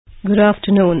Good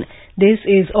afternoon. This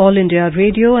is All India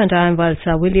Radio and I am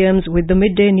Valsa Williams with the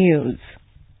Midday News.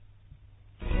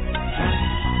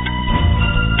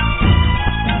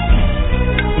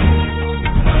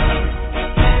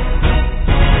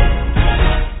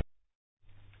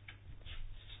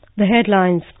 The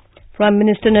headlines. Prime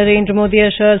Minister Narendra Modi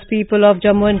assures people of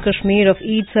Jammu and Kashmir of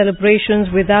Eid celebrations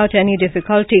without any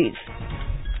difficulties.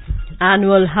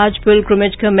 Annual Hajj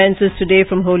pilgrimage commences today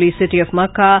from holy city of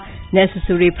Mecca.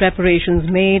 Necessary preparations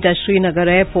made at Srinagar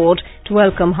airport to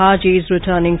welcome Hajis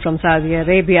returning from Saudi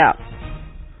Arabia.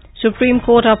 Supreme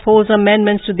Court upholds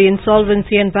amendments to the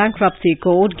Insolvency and Bankruptcy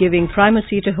Code giving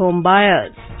primacy to home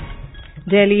buyers.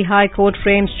 Delhi High Court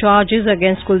frames charges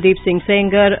against Kuldeep Singh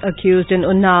Sengar accused in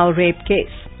Unno rape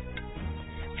case.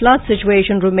 Flood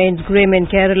situation remains grim in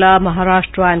Kerala,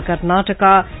 Maharashtra and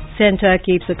Karnataka. Centre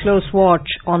keeps a close watch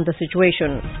on the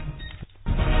situation.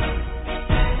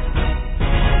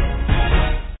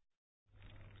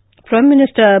 Prime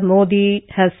Minister Modi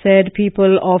has said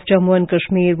people of Jammu and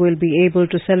Kashmir will be able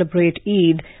to celebrate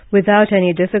Eid without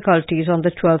any difficulties on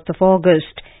the 12th of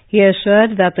August. He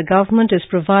assured that the government is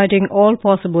providing all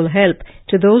possible help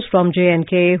to those from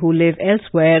J&K who live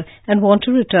elsewhere and want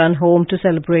to return home to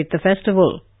celebrate the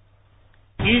festival.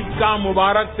 Eid का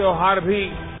मुबारक त्योहार भी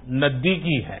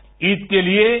नजदीकी है। ईद के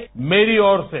लिए मेरी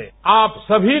ओर से आप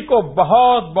सभी को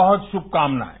बहुत बहुत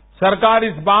शुभकामनाएं। सरकार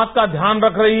इस बात का ध्यान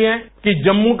रख रही है कि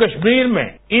जम्मू कश्मीर में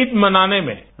ईद मनाने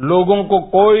में लोगों को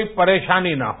कोई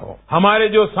परेशानी ना हो। हमारे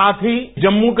जो साथी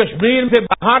जम्मू कश्मीर से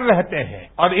बाहर रहते हैं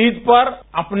और ईद पर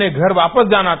अपने घर वापस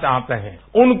जाना चाहते हैं,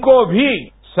 उनको भी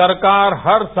सरकार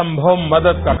हर संभव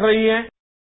मदद कर रही है।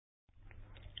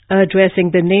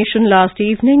 Addressing the nation last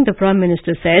evening, the Prime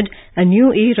Minister said a new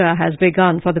era has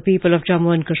begun for the people of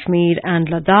Jammu and Kashmir and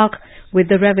Ladakh with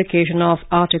the revocation of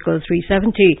Article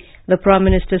 370. The Prime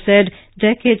Minister said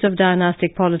decades of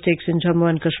dynastic politics in Jammu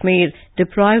and Kashmir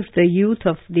deprived the youth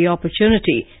of the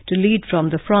opportunity to lead from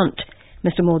the front.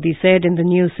 Mr. Modi said in the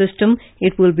new system,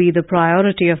 it will be the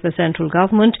priority of the central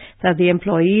government that the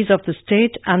employees of the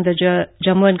state and the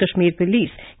Jammu and Kashmir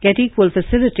police get equal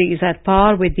facilities at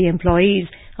par with the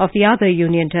employees of the other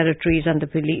union territories and the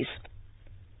police.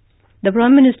 The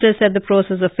Prime Minister said the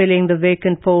process of filling the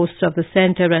vacant posts of the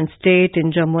centre and state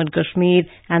in Jammu and Kashmir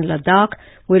and Ladakh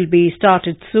will be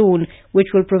started soon, which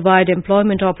will provide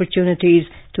employment opportunities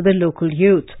to the local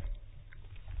youth.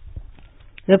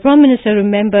 The Prime Minister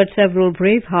remembered several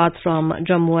brave hearts from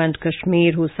Jammu and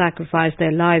Kashmir who sacrificed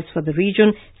their lives for the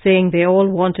region, saying they all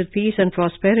wanted peace and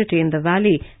prosperity in the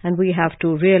valley and we have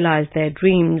to realize their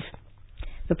dreams.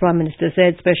 The Prime Minister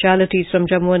said specialities from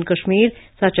Jammu and Kashmir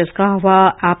such as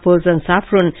kahwa, apples and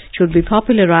saffron should be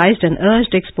popularized and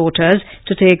urged exporters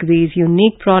to take these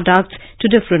unique products to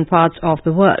different parts of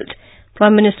the world.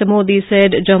 Prime Minister Modi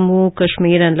said Jammu,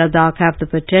 Kashmir and Ladakh have the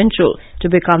potential to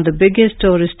become the biggest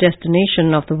tourist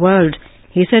destination of the world.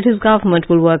 He said his government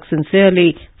will work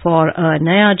sincerely for a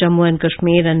Naya Jammu and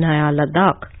Kashmir and Naya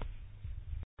Ladakh.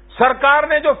 सरकार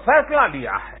ने जो फैसला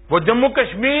लिया है वो जम्मू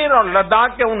कश्मीर और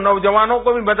लद्दाख के उन नौजवानों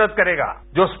को भी मदद करेगा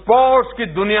जो स्पोर्ट्स की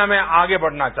दुनिया में आगे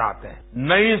बढ़ना चाहते हैं।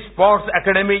 नई स्पोर्ट्स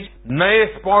एकेडमी, नए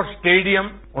स्पोर्ट्स स्टेडियम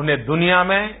उन्हें दुनिया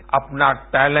में अपना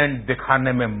टैलेंट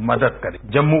दिखाने में मदद करे।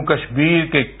 जम्मू कश्मीर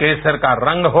के केसर का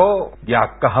रंग हो या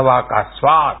कहवा का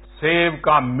स्वाद, सेब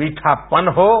का मीठापन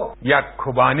हो या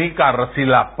खुबानी का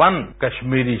रसीलापन,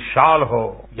 कश्मीरी शॉल हो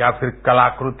या फिर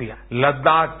कलाकृतियां,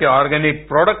 लद्दाख के ऑर्गेनिक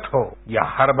प्रोडक्ट हो या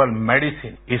हर्बल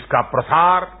मेडिसिन, इसका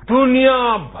प्रसार दुनिया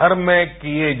भर में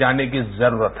किए जाने की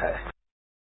जरूरत है।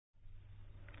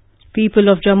 People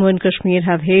of Jammu and Kashmir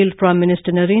have hailed Prime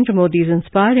Minister Narendra Modi's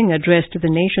inspiring address to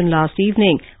the nation last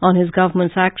evening on his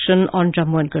government's action on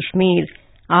Jammu and Kashmir.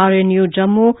 RNU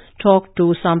Jammu talked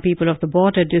to some people of the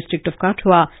border district of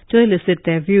Kathua to elicit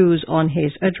their views on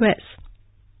his address.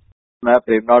 मैं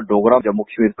प्रेमनाथ डोगरा जम्मू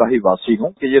कश्मीर का ही वासी हूँ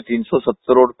कि ये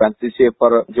 370 और 35A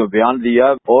पर जो बयान दिया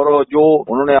और जो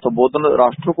उन्होंने संबोधन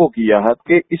राष्ट्र को किया है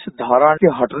कि इस धारा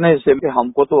के हटने से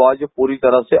हमको तो आज पूरी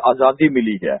तरह से आजादी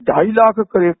मिली है। 2.5 लाख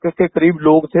के करीब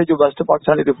लोग थे जो वेस्ट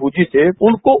पाकिस्तानी रिफ्यूजी थे,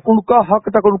 उनको उनका हक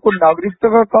तक, उनको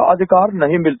नागरिकता का अधिकार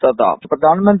नहीं मिलता था।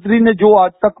 प्रधानमंत्री ने जो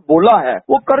आज तक बोला है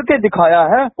वो करके दिखाया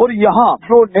है और यहाँ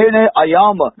जो नए नए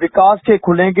आयाम विकास के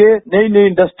खुलेंगे, नई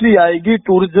नई इंडस्ट्री आएगी,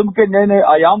 टूरिज्म के नए नए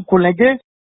आयाम खुलेंगे।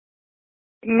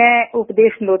 मैं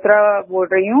उपदेश लोत्रा बोल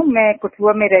रही हूँ। मैं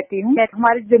कठुआ में रहती हूँ।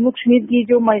 हमारे जम्मू कश्मीर की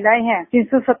जो महिलाएं हैं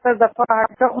 370 दफा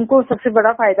का उनको सबसे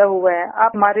बड़ा फायदा हुआ है।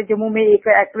 आप हमारे जम्मू में एक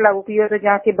एक्ट लागू किया था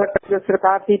जहाँ की जो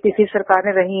सरकार थी, पिछली सरकारें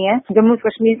रही हैं। जम्मू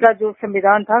कश्मीर का जो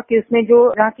संविधान था कि उसमें जो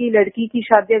जहाँ की लड़की की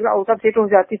शादी अगर आउट ऑफ स्टेट हो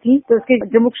जाती थी तो उसके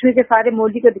जम्मू कश्मीर के सारे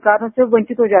मौलिक अधिकारों से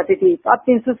वंचित हो जाती थी। अब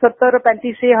 370 और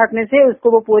 35 से हटने से उसको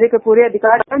वो पूरे के पूरे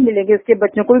अधिकार मिलेंगे, उसके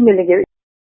बच्चों को भी मिलेंगे।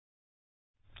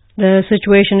 The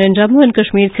situation in Jammu and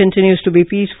Kashmir continues to be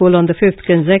peaceful on the fifth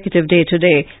consecutive day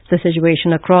today. The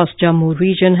situation across Jammu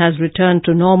region has returned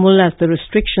to normal as the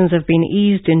restrictions have been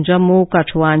eased in Jammu,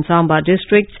 Kachua and Samba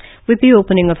districts with the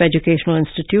opening of educational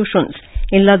institutions.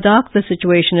 In Ladakh, the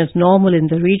situation is normal in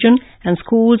the region and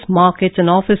schools, markets and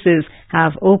offices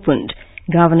have opened.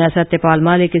 Governor Satyapal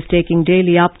Malik is taking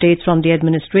daily updates from the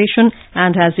administration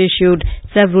and has issued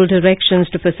several directions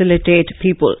to facilitate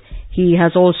people. He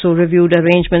has also reviewed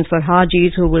arrangements for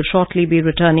Hajis who will shortly be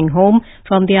returning home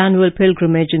from the annual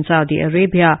pilgrimage in Saudi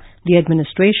Arabia. The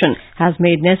administration has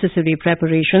made necessary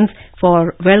preparations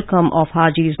for welcome of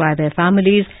Hajis by their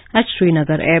families at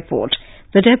Srinagar airport.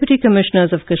 The Deputy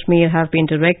Commissioners of Kashmir have been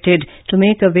directed to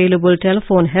make available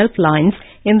telephone helplines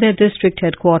in their district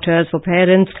headquarters for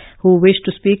parents who wish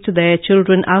to speak to their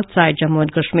children outside Jammu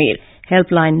and Kashmir.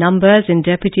 Helpline numbers in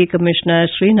Deputy Commissioner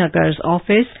Srinagar's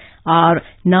office are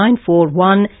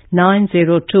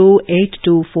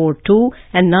 941-902-8242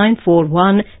 and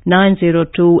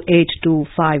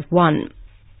 941-902-8251.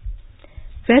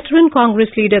 Veteran Congress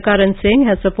leader Karan Singh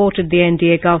has supported the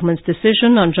NDA government's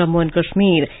decision on Jammu and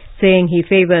Kashmir, saying he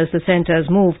favours the centre's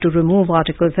move to remove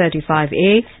Article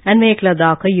 35A and make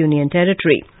Ladakh a union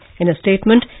territory. In a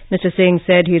statement, Mr. Singh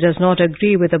said he does not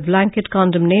agree with a blanket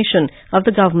condemnation of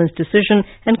the government's decision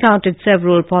and counted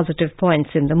several positive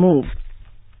points in the move.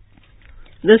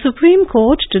 The Supreme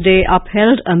Court today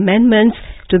upheld amendments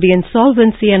to the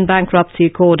Insolvency and Bankruptcy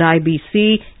Code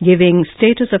 (IBC) giving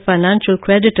status of financial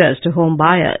creditors to home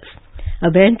buyers.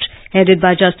 A bench headed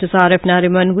by Justice R.F.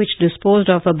 Nariman, which disposed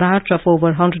of a batch of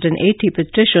over 180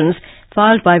 petitions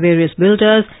filed by various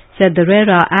builders, said the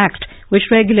RERA Act, which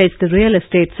regulates the real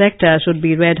estate sector, should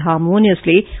be read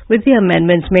harmoniously with the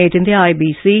amendments made in the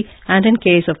IBC, and in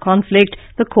case of conflict,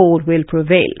 the code will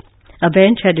prevail. A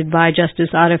bench headed by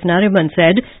Justice R.F. Nariman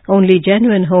said only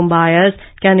genuine home buyers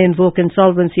can invoke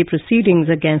insolvency proceedings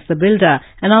against the builder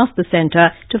and asked the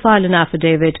centre to file an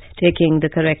affidavit taking the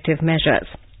corrective measures.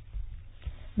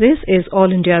 This is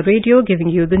All India Radio giving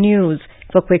you the news.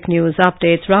 For quick news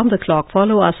updates round the clock,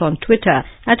 follow us on Twitter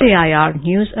at AIR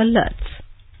News Alerts.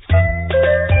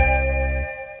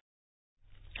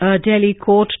 A Delhi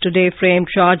court today framed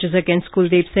charges against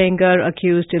Kuldeep Sengar,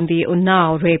 accused in the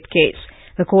Unno rape case.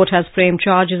 The court has framed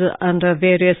charges under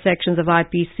various sections of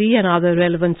IPC and other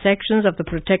relevant sections of the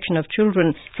Protection of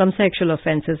Children from Sexual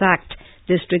Offences Act.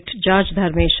 District Judge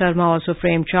Dharmesh Sharma also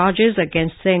framed charges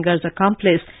against Sengar's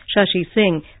accomplice Shashi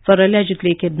Singh for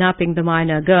allegedly kidnapping the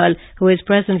minor girl, who is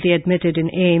presently admitted in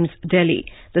AIIMS, Delhi.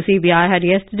 The CBI had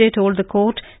yesterday told the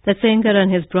court that Sengar and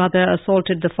his brother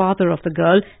assaulted the father of the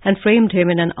girl and framed him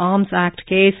in an Arms Act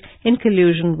case in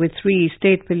collusion with 3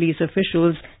 state police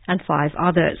officials and 5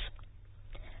 others.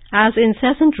 As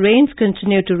incessant rains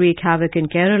continue to wreak havoc in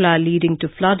Kerala, leading to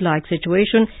flood-like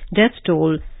situation, death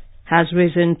toll has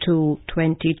risen to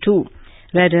 22.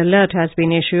 Red alert has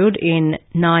been issued in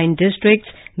 9 districts.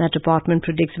 Met Department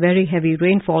predicts very heavy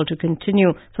rainfall to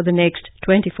continue for the next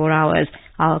 24 hours.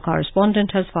 Our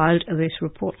correspondent has filed this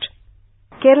report.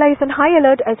 Kerala is on high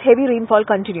alert as heavy rainfall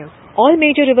continues. All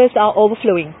major rivers are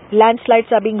overflowing.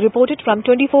 Landslides are being reported from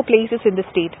 24 places in the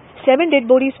state. 7 dead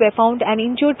bodies were found and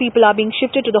injured people are being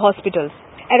shifted to the hospitals.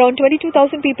 Around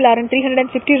 22,000 people are in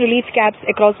 350 relief camps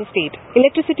across the state.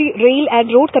 Electricity, rail and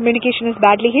road communication is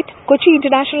badly hit. Kochi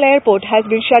International Airport has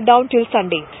been shut down till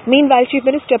Sunday. Meanwhile, Chief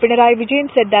Minister Pinarayi Vijayan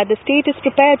said that the state is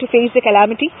prepared to face the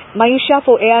calamity. Mayusha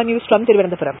for AR News from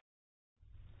Thiruvananthapuram.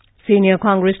 Senior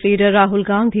Congress leader Rahul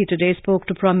Gandhi today spoke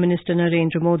to Prime Minister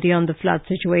Narendra Modi on the flood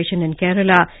situation in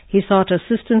Kerala. He sought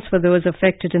assistance for those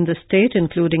affected in the state,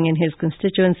 including in his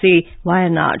constituency,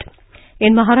 Wayanad.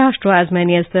 In Maharashtra, as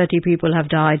many as 30 people have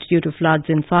died due to floods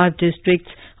in 5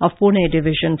 districts of Pune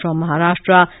division from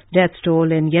Maharashtra. Death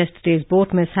toll in yesterday's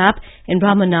boat mishap in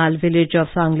Brahmanal village of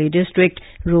Sangli district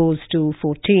rose to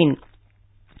 14.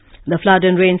 The flood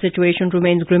and rain situation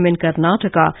remains grim in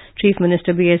Karnataka. Chief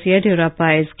Minister B.S.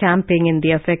 Yediyurappa is camping in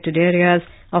the affected areas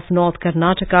of North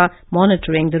Karnataka,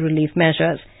 monitoring the relief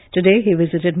measures. Today he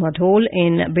visited Madhol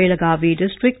in Belagavi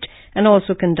district and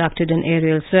also conducted an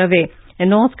aerial survey. In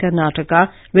North Karnataka,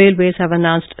 railways have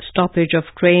announced stoppage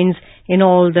of trains in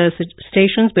all the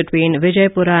stations between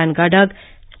Vijaypura and Gadag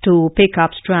to pick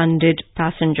up stranded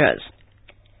passengers.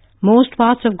 Most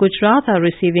parts of Gujarat are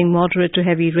receiving moderate to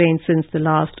heavy rain since the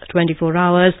last 24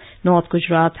 hours. North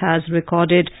Gujarat has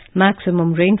recorded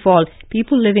maximum rainfall.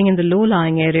 People living in the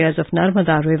low-lying areas of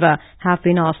Narmada River have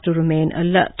been asked to remain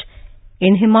alert.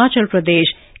 In Himachal Pradesh,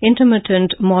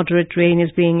 intermittent moderate rain is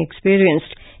being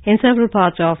experienced in several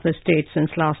parts of the state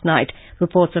since last night.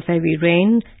 Reports of heavy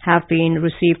rain have been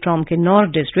received from Kinnaur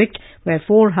district, where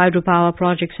 4 hydropower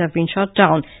projects have been shut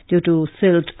down due to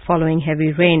silt following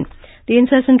heavy rain. The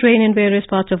incessant rain in various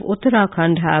parts of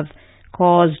Uttarakhand have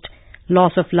caused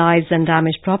loss of lives and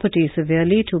damaged property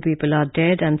severely. 2 people are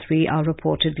dead and 3 are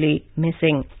reportedly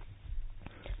missing.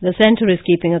 The centre is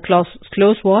keeping a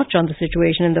close watch on the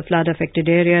situation in the flood-affected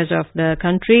areas of the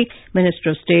country.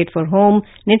 Minister of State for Home,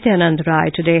 Nityanand Rai,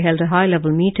 today held a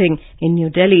high-level meeting in New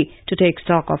Delhi to take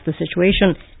stock of the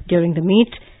situation. During the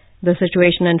meet, the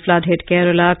situation in flood-hit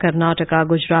Kerala, Karnataka,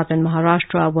 Gujarat and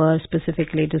Maharashtra were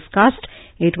specifically discussed.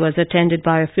 It was attended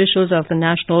by officials of the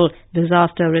National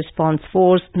Disaster Response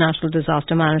Force, National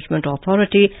Disaster Management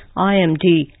Authority,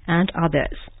 IMD and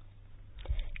others.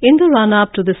 In the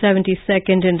run-up to the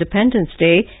 72nd Independence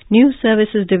Day, News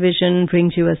Services Division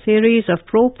brings you a series of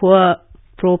pro-poor,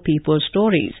 pro-people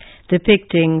stories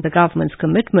depicting the government's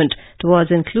commitment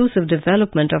towards inclusive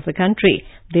development of the country.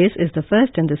 This is the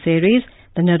first in the series.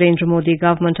 The Narendra Modi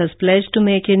government has pledged to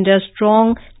make India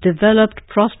strong, developed,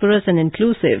 prosperous and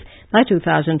inclusive by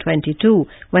 2022,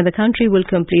 when the country will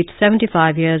complete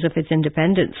 75 years of its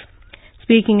independence.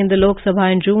 Speaking in the Lok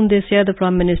Sabha in June this year, the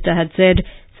Prime Minister had said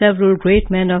several great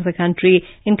men of the country,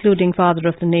 including Father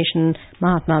of the Nation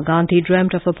Mahatma Gandhi,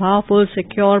 dreamt of a powerful,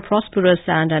 secure, prosperous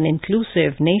and an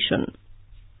inclusive nation.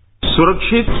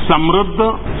 सुरक्षित, समृद्ध,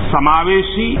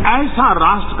 समावेशी ऐसा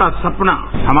राष्ट्र का सपना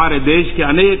हमारे देश के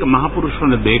अनेक महापुरुषों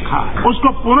ने देखा। उसको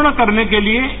पूर्ण करने के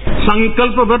लिए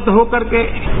संकल्पबद्ध होकर के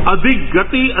अधिक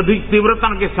गति, अधिक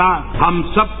तीव्रता के साथ हम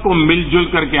सबको मिलजुल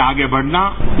करके आगे बढ़ना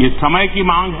ये समय की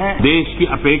मांग है, देश की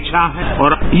अपेक्षा है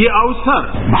और ये अवसर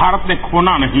भारत ने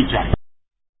खोना नहीं चाहिए।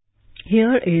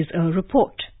 Here is a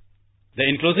report. The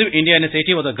Inclusive India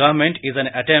initiative of the government is an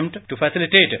attempt to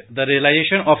facilitate the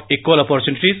realization of equal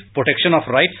opportunities, protection of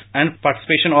rights and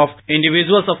participation of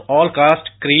individuals of all caste,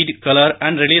 creed, color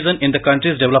and religion in the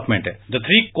country's development. The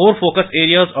 3 core focus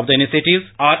areas of the initiatives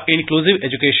are inclusive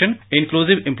education,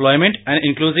 inclusive employment and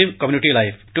inclusive community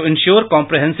life. To ensure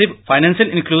comprehensive financial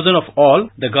inclusion of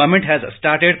all, the government has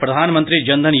started Pradhan Mantri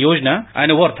Jan Dhan Yojana and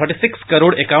over 36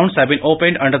 crore accounts have been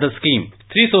opened under the scheme.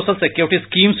 3 social security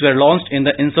schemes were launched in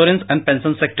the insurance and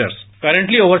pension sectors.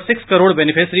 Currently, over 6 crore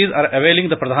beneficiaries are availing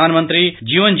the Pradhan Mantri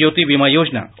Jeevan Jyoti Bima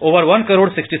Yojana. Over 1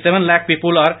 crore 67 lakh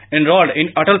people are enrolled in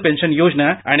Atal Pension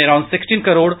Yojana and around 16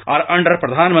 crore are under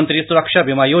Pradhan Mantri Suraksha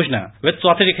Bima Yojana. With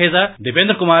Swati Dikheza,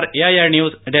 Divendra Kumar, AIR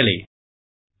News, Delhi.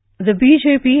 The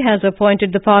BJP has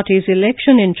appointed the party's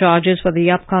election in charges for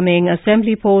the upcoming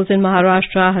assembly polls in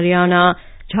Maharashtra, Haryana,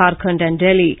 Jharkhand and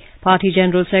Delhi. Party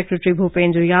General Secretary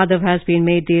Bhupendra Yadav has been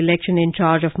made the election in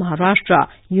charge of Maharashtra.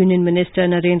 Union Minister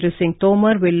Narendra Singh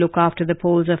Tomar will look after the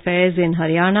polls affairs in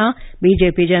Haryana.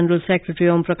 BJP General Secretary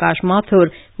Om Prakash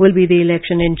Mathur will be the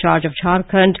election in charge of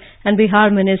Jharkhand, and Bihar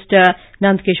Minister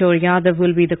Nandkishore Yadav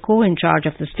will be the co-in charge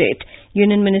of the state.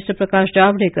 Union Minister Prakash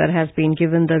Javadekar has been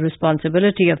given the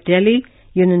responsibility of Delhi.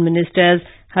 Union Ministers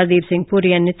Kuldeep Singh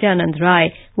Sengar and Nityanand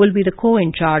Rai will be the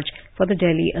co-in charge for the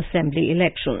Delhi Assembly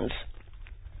elections.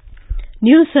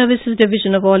 News Services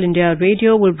Division of All India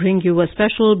Radio will bring you a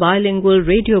special bilingual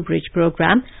radio bridge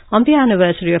program on the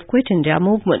anniversary of Quit India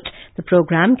movement. The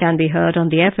program can be heard on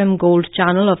the FM Gold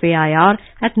channel of AIR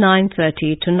at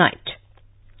 9:30 tonight.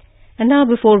 And now,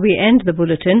 before we end the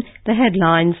bulletin, the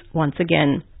headlines once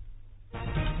again.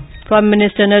 Prime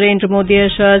Minister Narendra Modi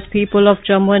assures people of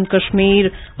Jammu and Kashmir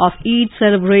of Eid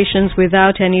celebrations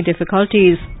without any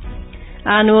difficulties.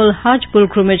 Annual Hajj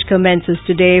pilgrimage commences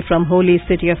today from holy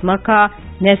city of Mecca.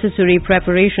 Necessary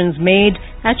preparations made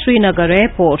at Srinagar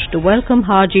airport to welcome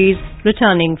Hajis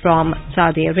returning from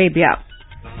Saudi Arabia.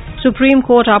 Supreme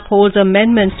Court upholds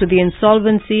amendments to the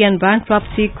Insolvency and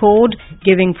Bankruptcy Code,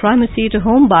 giving primacy to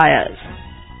homebuyers.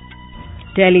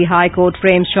 Delhi High Court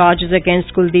frames charges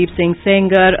against Kuldeep Singh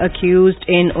Sengar, accused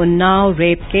in Unno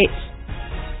rape case.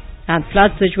 And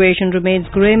flood situation remains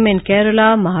grim in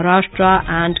Kerala, Maharashtra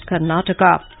and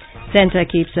Karnataka. Centre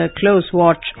keeps a close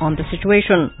watch on the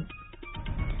situation.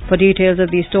 For details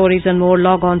of these stories and more,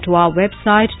 log on to our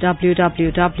website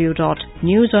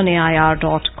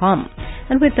www.newsonair.com.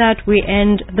 And with that, we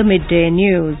end the Midday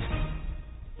News.